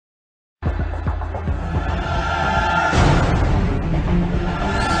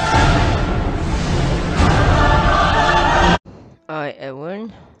Alright,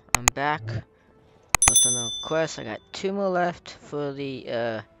 everyone, I'm back with another quest. I got 2 more left for the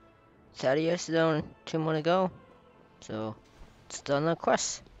Thaldraszus zone, 2 more to go. So, it's done a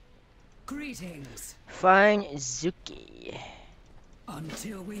quest. Greetings. Find Zuki.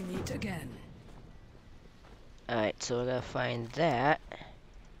 Until we meet again. Alright, so we're gonna find that.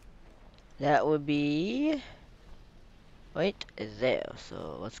 That would be right there.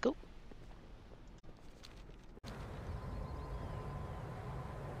 So let's go.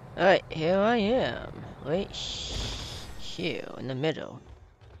 Alright, here I am. Right here in the middle.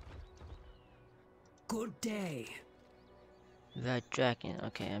 Good day. Red Dragon.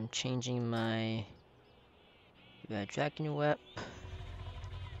 Okay, I'm changing my Red Dragon whip,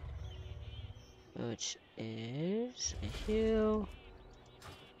 which is here.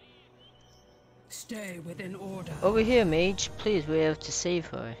 Stay within order. Over here, mage. Please, we have to save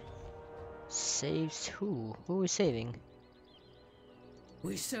her. Saves who? Who are we saving?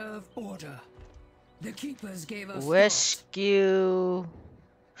 We serve order. The keepers gave us Rescue.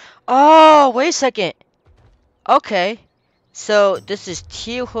 Oh, wait a second. Okay. So, this is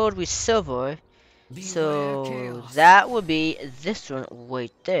Tyrhold Reservoir. So, that would be this one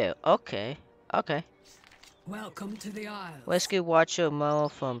right there. Okay. Okay. Welcome to the Isles. Rescue Watcher Mao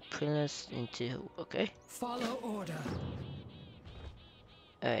from Princess into. Okay. Follow order.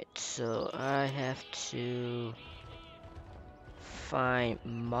 Alright, so I have to find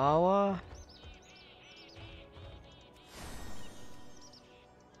Mawa.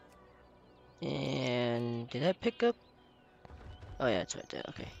 And did I pick up? Oh yeah, it's right there.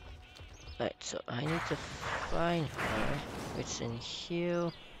 Okay. Alright, so I need to find her. It's in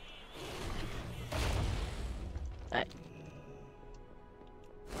here. Alright.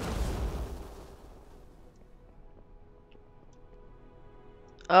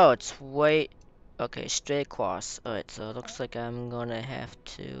 Oh, it's right. Okay, straight across. Alright, so it looks like I'm gonna have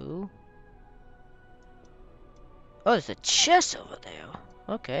to. Oh, there's a chest over there.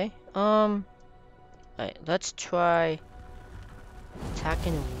 Okay. Alright, let's try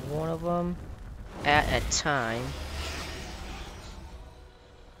attacking one of them at a time.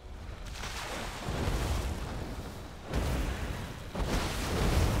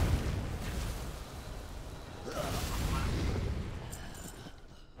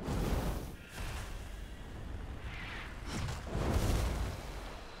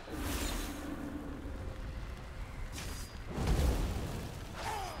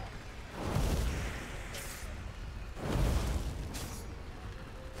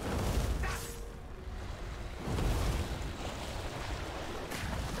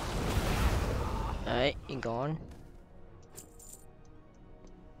 Alright, you gone.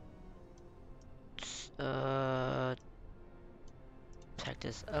 Attack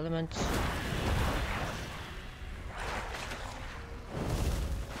this element.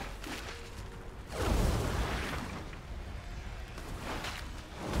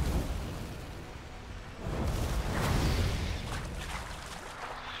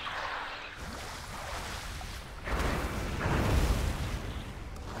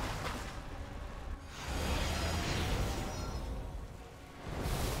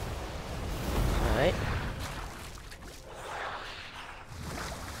 Alright.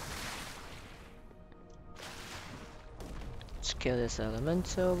 Let's kill this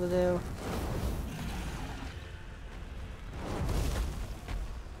element over there.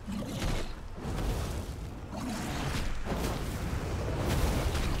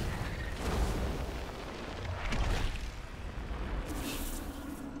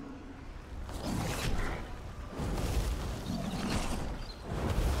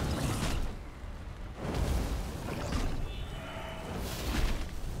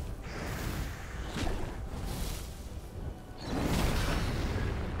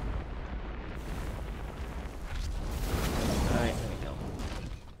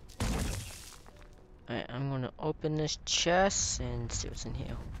 Alright, I'm gonna open this chest and see what's in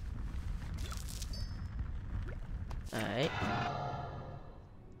here. Alright.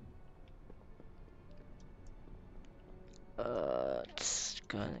 It's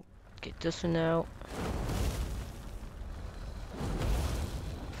gonna get this one out.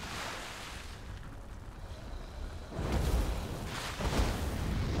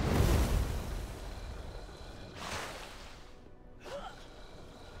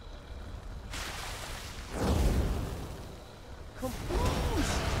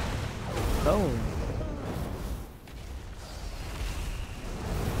 Boom.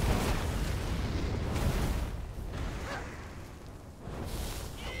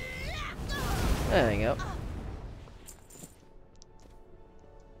 There we go.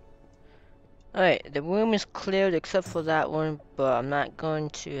 Alright, the room is cleared except for that one, but I'm not going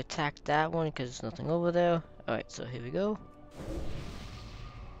to attack that one because there's nothing over there. Alright, so here we go.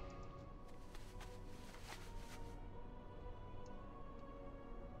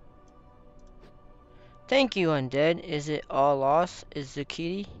 Thank you, undead. Is it all lost? Is the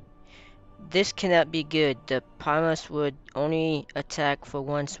kitty? This cannot be good. The Primus would only attack for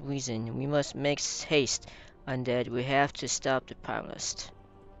one reason. We must make haste, undead. We have to stop the Primus.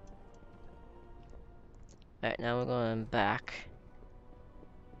 Alright, now we're going back.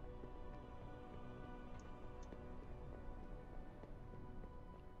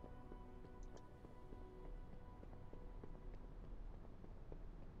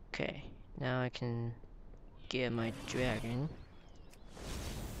 Okay, now I can get my dragon.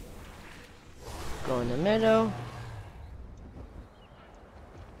 Go in the middle.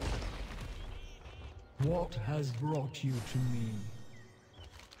 What has brought you to me?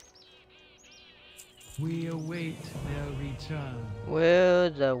 We await their return. Will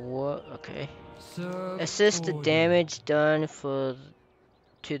the war? Okay. Serve Assist the order. damage done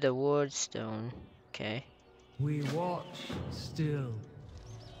to the ward stone. Okay. We watch still.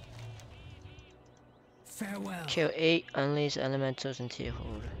 Farewell. Kill 8 unleash elementals in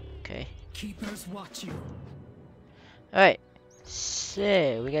Tyrhold. Okay. Keepers watch you. Alright.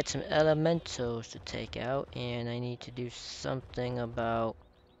 So we got some elementals to take out, and I need to do something about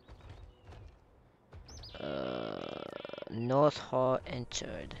North Hall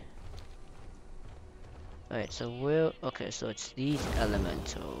entered. Alright, so okay, so it's these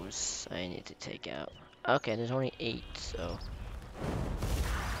elementals I need to take out. Okay, there's only 8, so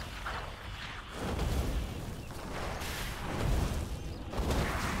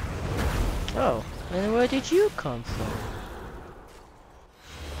oh, and where did you come from?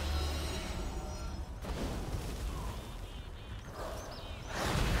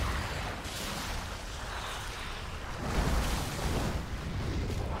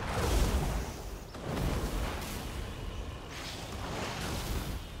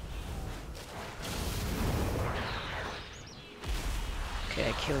 Okay,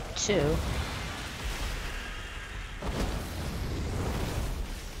 I killed 2.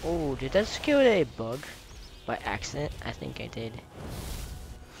 Oh, did that kill a bug? By accident? I think I did.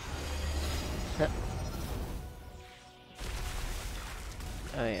 Huh.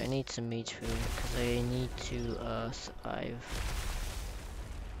 Alright, I need some mage food, because I need to, survive.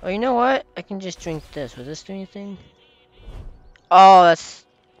 Oh, you know what? I can just drink this. Will this do anything? Oh, that's...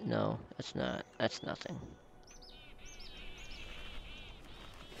 No, that's not. That's nothing.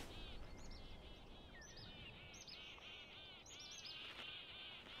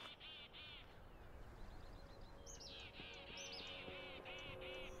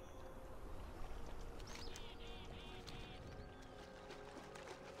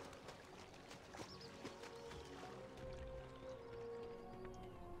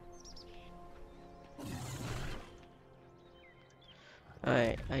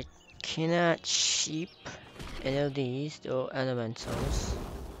 Alright, I cannot sheep any of these, or elementals.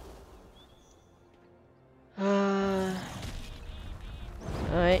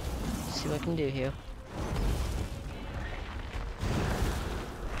 Alright, see what I can do here.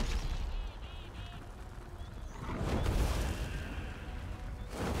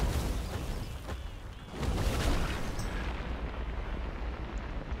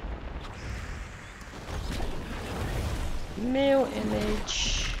 Male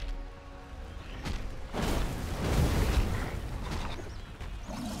image.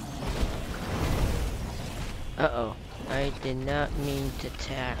 Uh-oh. I did not mean to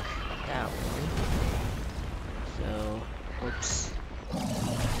attack that one. So, oops.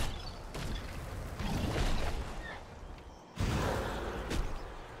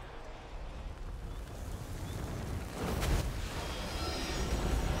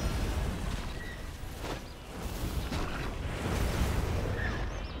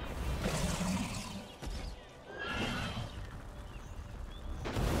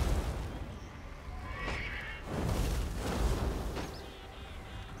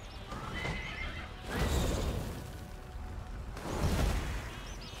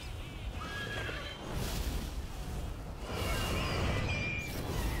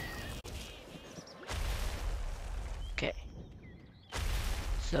 Okay.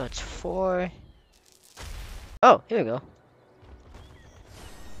 So it's 4. Oh, here we go.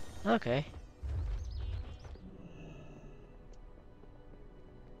 Okay.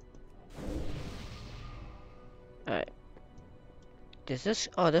 Alright. Does this...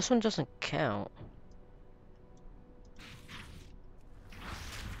 Oh, this one doesn't count.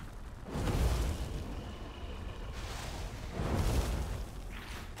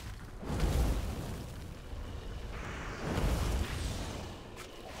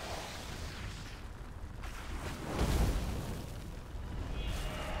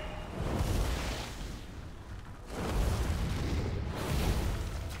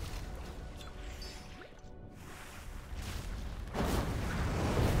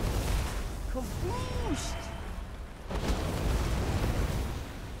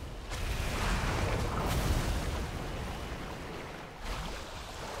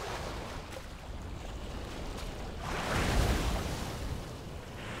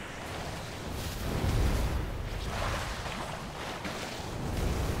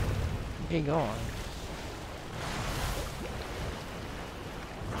 He gone.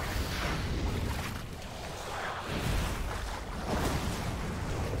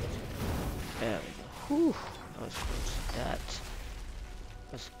 There we go. Whew. That was close. That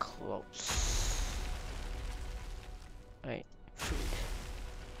was close. Alright, food.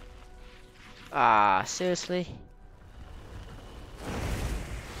 Ah, seriously?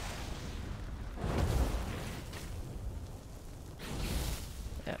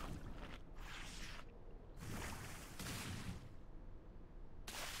 Yeah.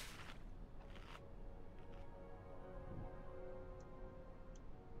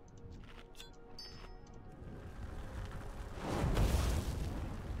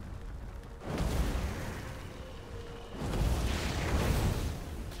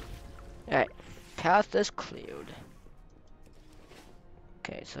 Alright, path is cleared.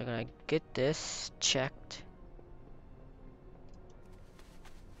 Okay, so I'm gonna get this checked.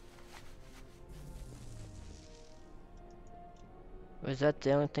 Was that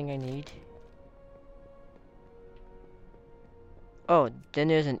the only thing I need? Oh, then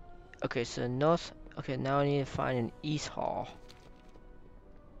there's an... Okay, so north... Okay, now I need to find an east hall.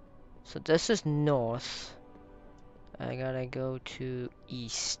 So this is north. I gotta go to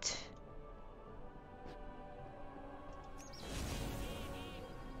east.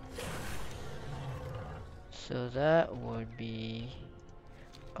 So that would be...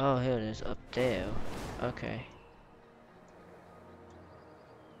 Oh, here it is, up there. Okay.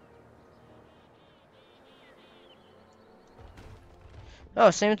 Oh,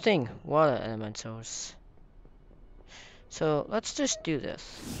 same thing. Water elementals. So, let's just do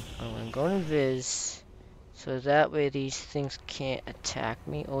this. I'm gonna go to Viz. So that way these things can't attack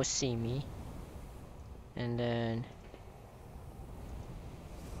me or see me. And then...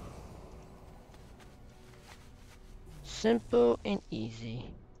 Simple and easy.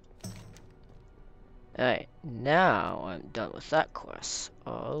 Alright, now I'm done with that quest.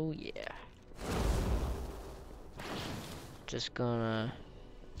 Oh yeah. Just gonna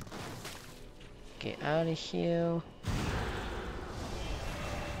get out of here.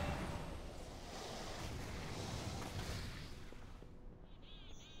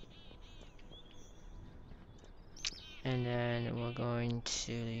 And then we're going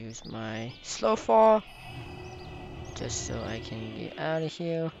to use my slow fall just so I can get out of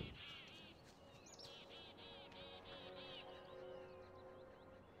here.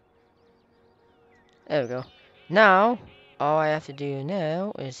 There we go. Now, all I have to do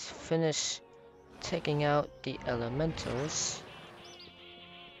now is finish taking out the elementals.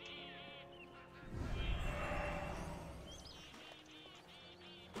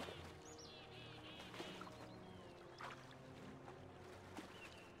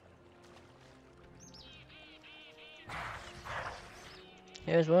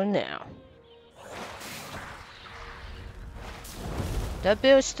 Here's one now. That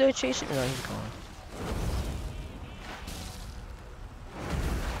bear is still chasing. No, he's gone.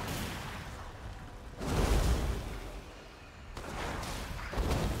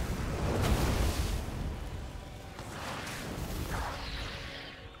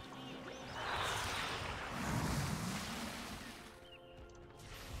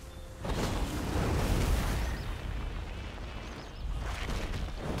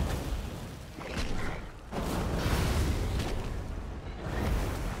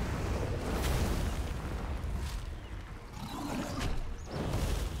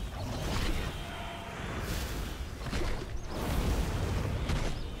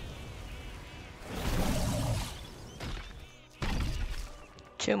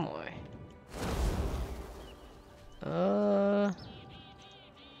 Two more.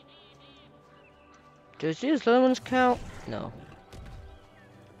 Does these other ones count? No.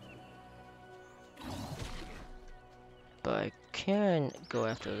 But I can go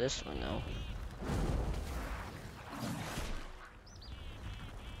after this one though.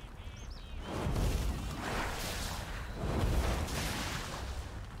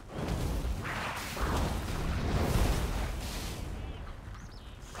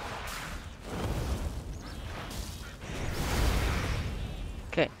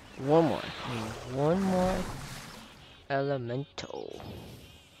 Okay, one more. I need one more elemental.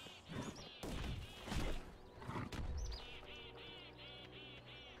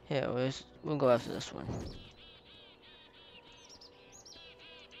 Here, we'll go after this one.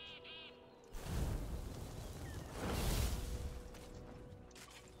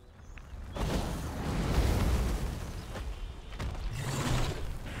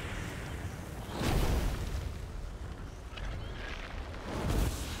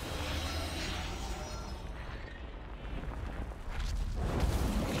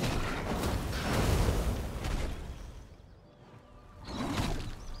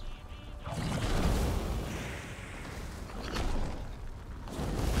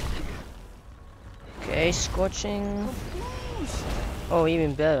 Okay, scorching. Oh,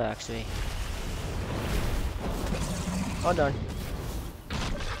 even better actually. Hold on.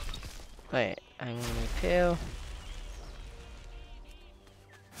 Wait, I'm gonna repair.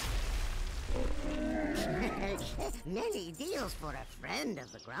 Many deals for a friend of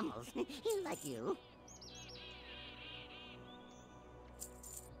the Grummles, like you.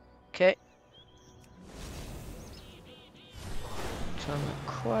 Okay. Turn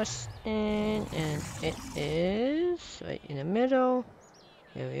the cross in, and it is right in the middle.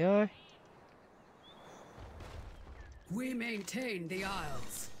 Here we are. We maintain the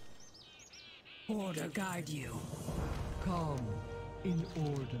Isles. Order guide you. Come in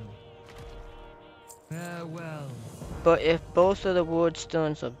order. Farewell. But if both of the ward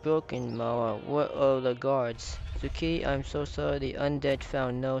stones are broken, Mara, what of the guards? Zuki, I'm so sorry, the undead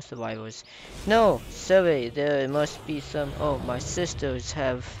found no survivors. No, sorry, there must be some. Oh, my sisters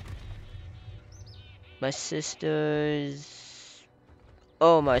have. My sisters.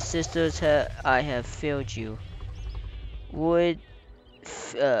 Oh, my sisters have. I have failed you. Would.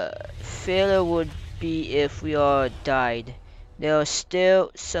 Failure would be if we all died. There are still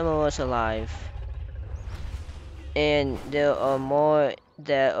some of us alive. And there are more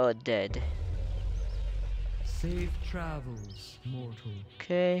that are dead. Safe travels, mortal.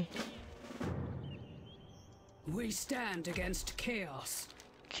 Okay. We stand against chaos.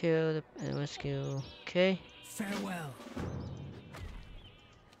 Kill the and rescue. Okay. Farewell.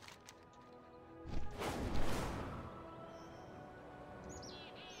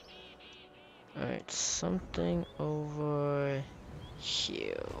 Alright, something over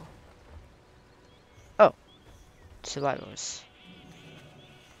here. Oh, survivors.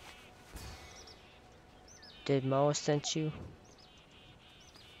 Did Mao send you?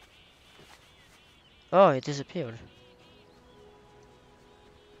 Oh, it disappeared.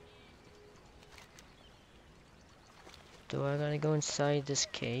 Do I gotta go inside this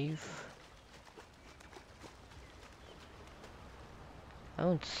cave? I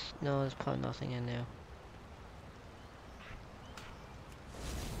don't know, there's probably nothing in there.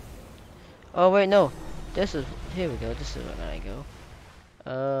 Oh wait, no. This is, here we go, this is where I go.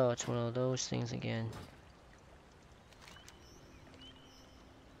 Oh, it's one of those things again.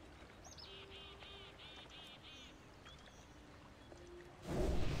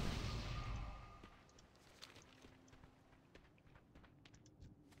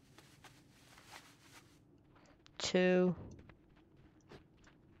 Two.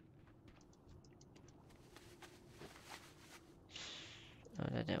 Oh,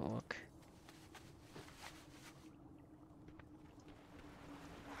 that didn't work.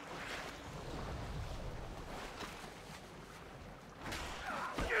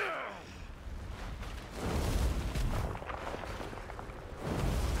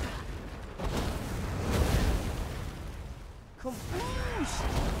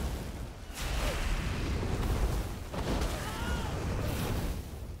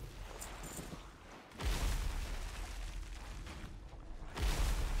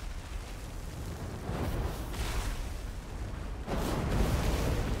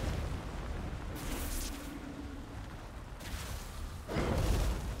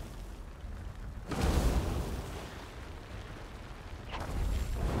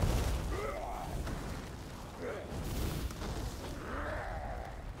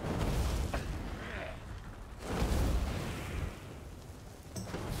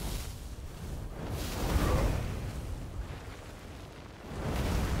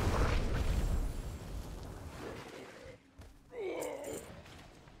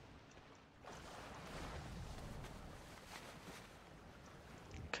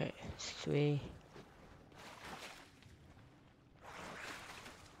 Okay, 3.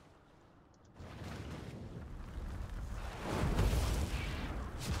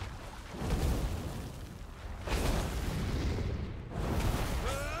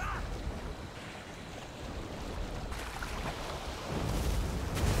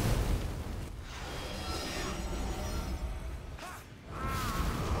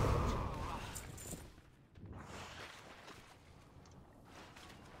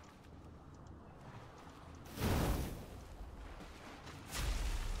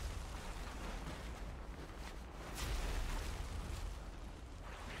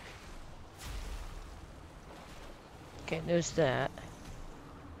 Okay, there's that.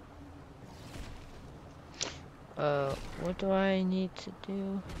 What do I need to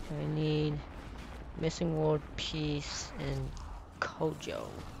do? I need missing world piece and Kojo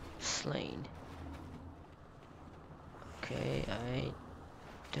slain. Okay, I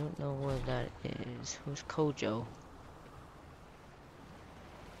don't know where that is. Who's Kojo?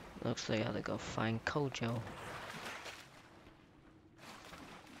 Looks like I gotta go find Kojo.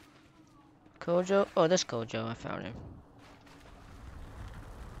 Kojo? Oh, that's Kojo. I found him.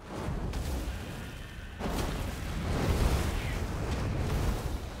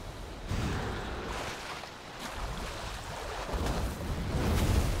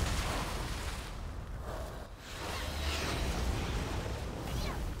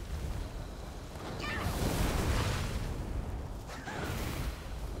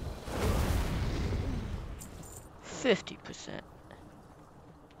 %.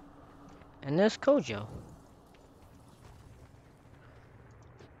 And there's Kojo.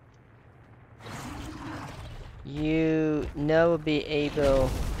 You never be able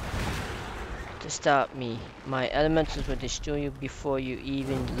to stop me. My elementals will destroy you before you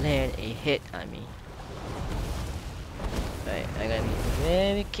even land a hit on me. Right, I gotta be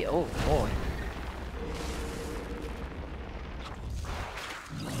very careful. Oh boy.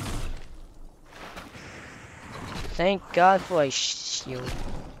 Thank God for a shield.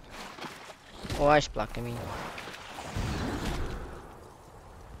 Or ice block, I mean.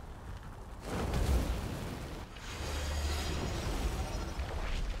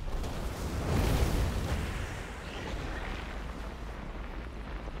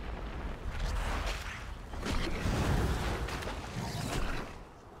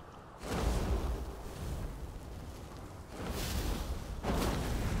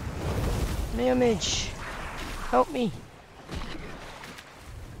 Damage! Help me!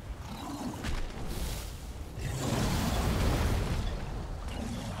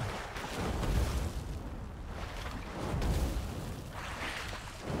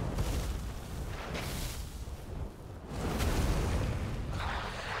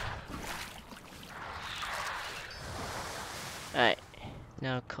 Alright,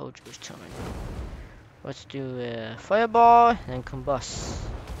 now Kojo's turn. Let's do a fireball and combust.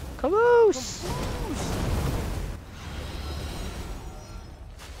 Combust!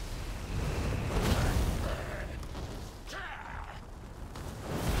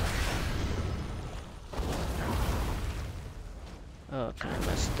 Oh, kind of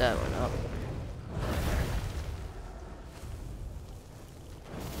messed that one up.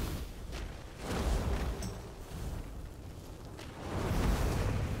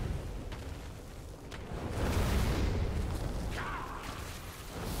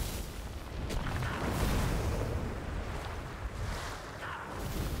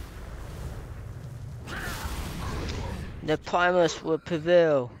 The Primus will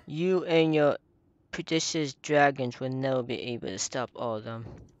prevail. You and your prodigious dragons will never be able to stop all of them.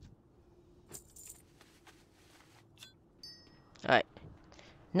 Alright.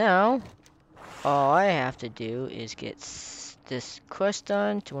 Now, all I have to do is get this quest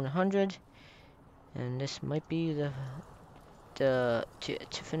done to 100. And this might be to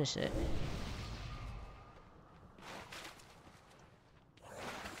finish it.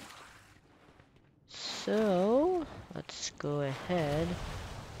 So, let's go ahead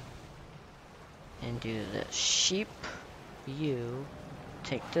and do the sheep view.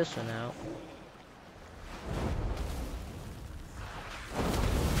 Take this one out.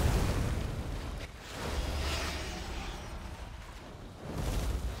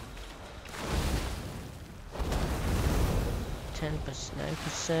 %,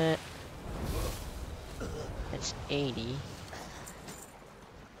 9%. It's 80.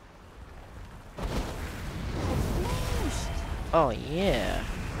 Oh yeah.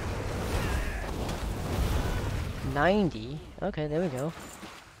 90. Okay, there we go.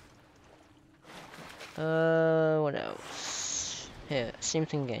 What else? Here, same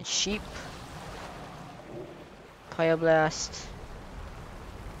thing again. Sheep. Fire blast.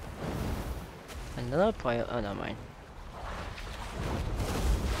 Another fire. Oh, never mind.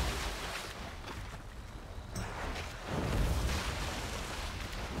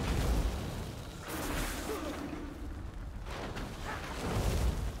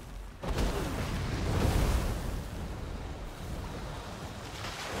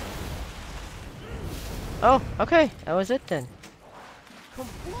 Oh, okay, that was it then.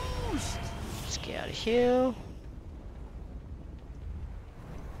 Let's get out of here.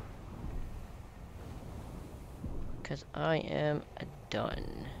 Because I am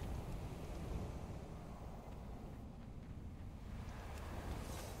done.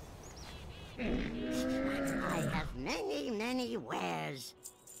 I have many, many wares.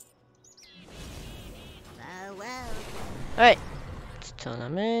 Farewell. Alright, let's turn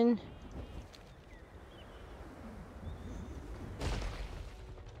them in.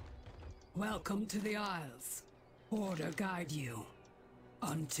 Welcome to the Isles. Order guide you.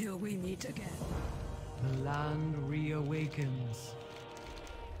 Until we meet again. The land reawakens.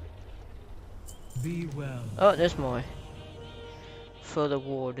 Be well. Oh, there's more. For the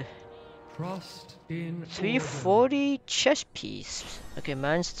ward. Trust in 340 chest piece. Okay,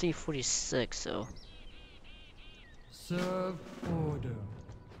 mine's 346, so. Serve order.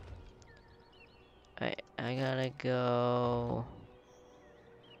 Alright, I gotta go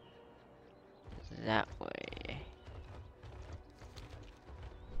that way.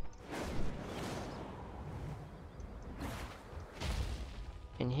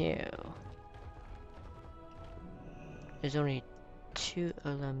 In here, there's only 2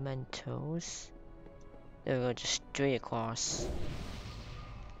 elementals. There we go, just straight across.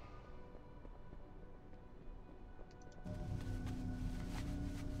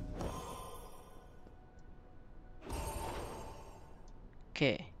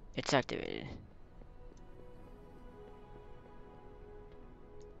 Okay, it's activated.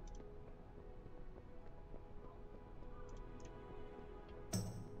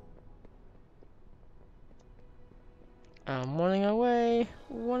 I'm running away,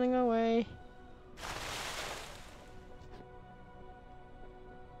 running away.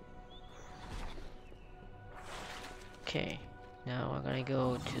 Okay, now we're gonna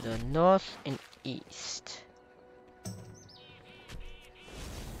go to the north and east.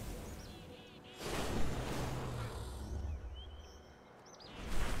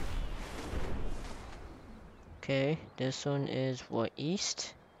 Okay, this one is what,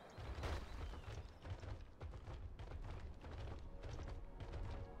 east?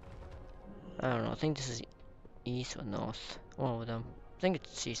 I don't know, I think this is east or north. One of them. I think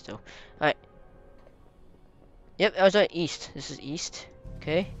it's east though. Alright. Yep, I was right, east. This is east.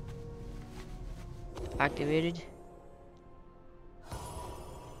 Okay. Activated.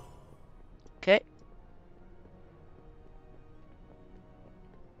 Okay.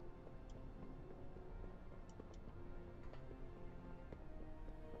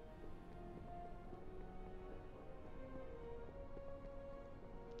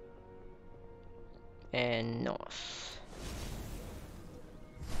 And north.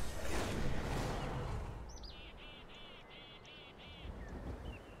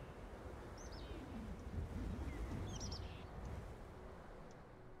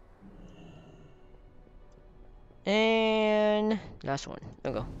 And last one.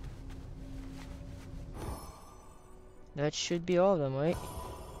 There we go. That should be all of them, right?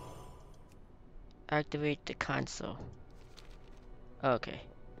 Activate the console. Okay.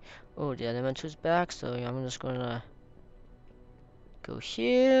 Oh, the elemental's back, so I'm just gonna go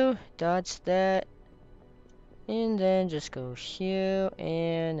here, dodge that, and then just go here,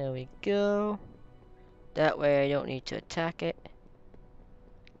 and there we go. That way I don't need to attack it.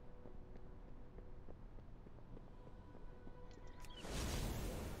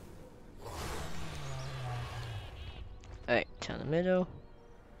 Alright, down the middle.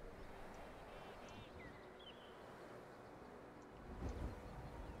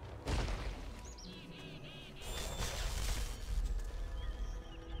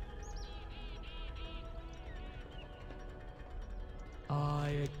 I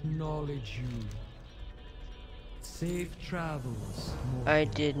acknowledge you. Safe travels, I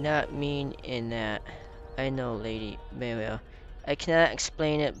mortal. did not mean in that. I know, Lady Maria. I cannot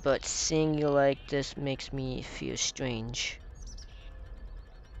explain it, but seeing you like this makes me feel strange.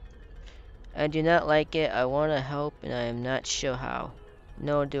 I do not like it. I want to help, and I am not sure how.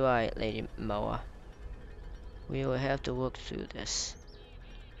 Nor do I, Lady Moa. We will have to work through this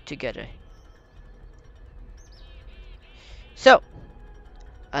together. So,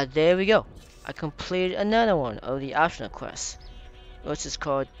 there we go. I completed another one of the optional quests, which is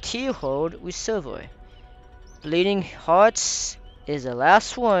called Tyrhold Reservoir. Bleeding Hearts is the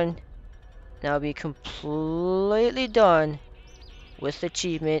last one, and I'll be completely done with the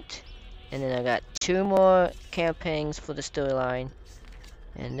achievement. And then I got 2 more campaigns for the storyline,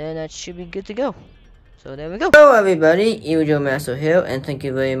 and then that should be good to go. So there we go. Hello everybody, Master here, and thank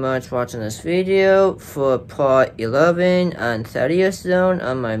you very much for watching this video for part 11 on Thaldraszus zone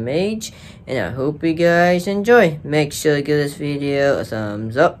on my mage, and I hope you guys enjoy. Make sure to give this video a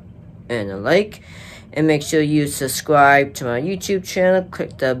thumbs up and a like, and make sure you subscribe to my YouTube channel,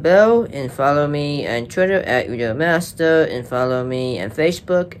 click the bell, and follow me on Twitter at Master, and follow me on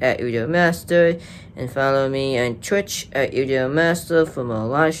Facebook at Master, and follow me on Twitch at Master for more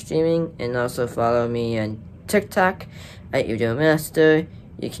live streaming, and also follow me on TikTok at Master.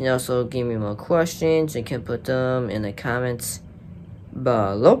 You can also give me more questions. You can put them in the comments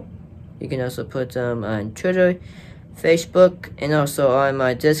below. You can also put them on Twitter, Facebook, and also on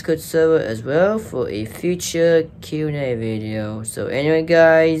my Discord server as well for a future Q&A video. So anyway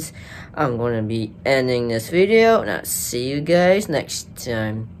guys, I'm going to be ending this video, and I'll see you guys next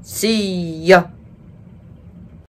time. See ya!